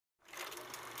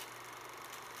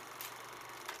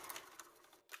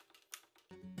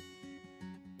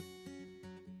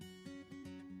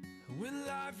When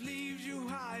life leaves you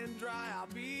high and dry, I'll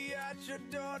be at your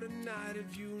door tonight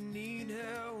if you need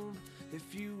help,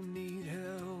 if you need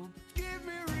help. Give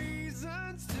me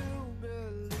reasons to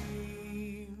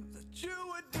believe that you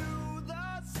would do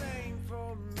the same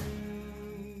for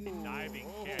me. Diving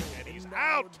kick, and he's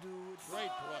out.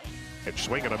 Great play. And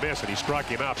swing and a miss, and he struck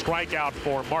him out. Strikeout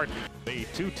for Martin. The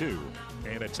 2-2,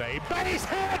 and it's a base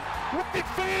hit. Right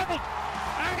field.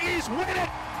 Aggies win it,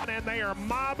 and they are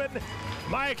mobbing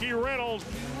Mikey Reynolds,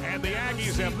 and the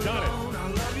Aggies have done it. I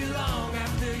love you long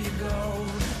after you go,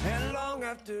 and long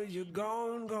after you're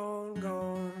gone, gone,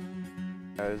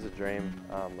 gone. It was a dream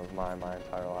of mine my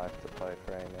entire life to play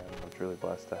for A&M. I'm truly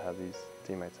blessed to have these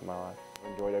teammates in my life.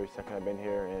 I enjoyed every second I've been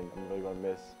here, and I'm really going to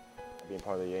miss being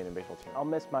part of the A&M baseball team. I'll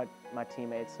miss my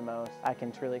teammates the most. I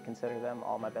can truly consider them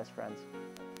all my best friends.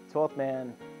 12th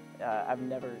man, I've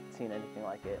never seen anything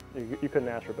like it. You couldn't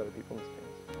ask for better people in this team.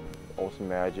 Awesome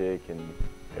magic and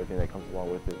everything that comes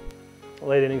along with it.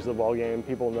 Late innings of the ball game,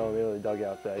 people know in the end of the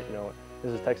dugout that, you know,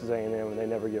 this is Texas A&M and they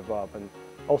never give up. And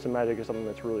awesome magic is something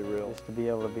that's really real. Just to be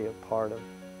able to be a part of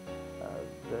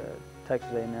the Texas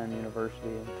A&M University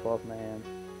and 12th man,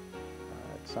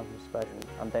 it's something special.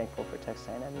 I'm thankful for Texas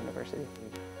A&M University.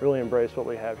 Really embrace what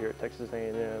we have here at Texas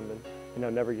A&M and, you know,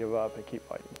 never give up and keep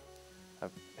fighting.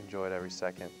 I've enjoyed every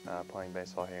second playing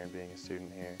baseball here and being a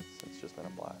student here. It's just been a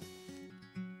blast.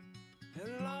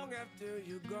 And long after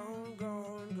you're gone,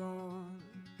 gone, gone,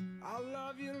 I'll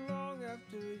love you long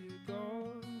after you're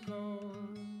gone,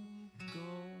 gone.